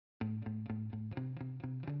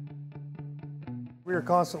We are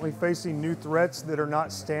constantly facing new threats that are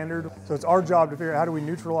not standard. So it's our job to figure out how do we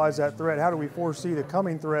neutralize that threat, how do we foresee the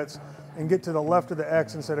coming threats and get to the left of the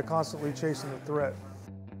X instead of constantly chasing the threat.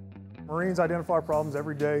 Marines identify problems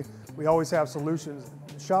every day. We always have solutions.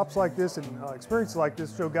 Shops like this and experiences like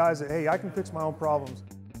this show guys that, hey, I can fix my own problems.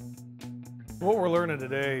 What we're learning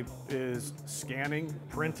today is scanning,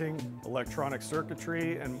 printing, electronic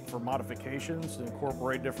circuitry, and for modifications to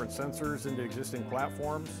incorporate different sensors into existing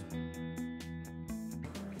platforms.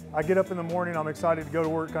 I get up in the morning, I'm excited to go to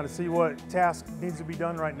work, kind of see what task needs to be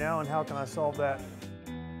done right now and how can I solve that.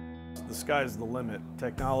 The sky's the limit.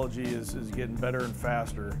 Technology is getting better and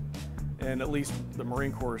faster, and at least the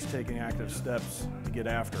Marine Corps is taking active steps to get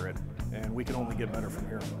after it, and we can only get better from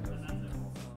here.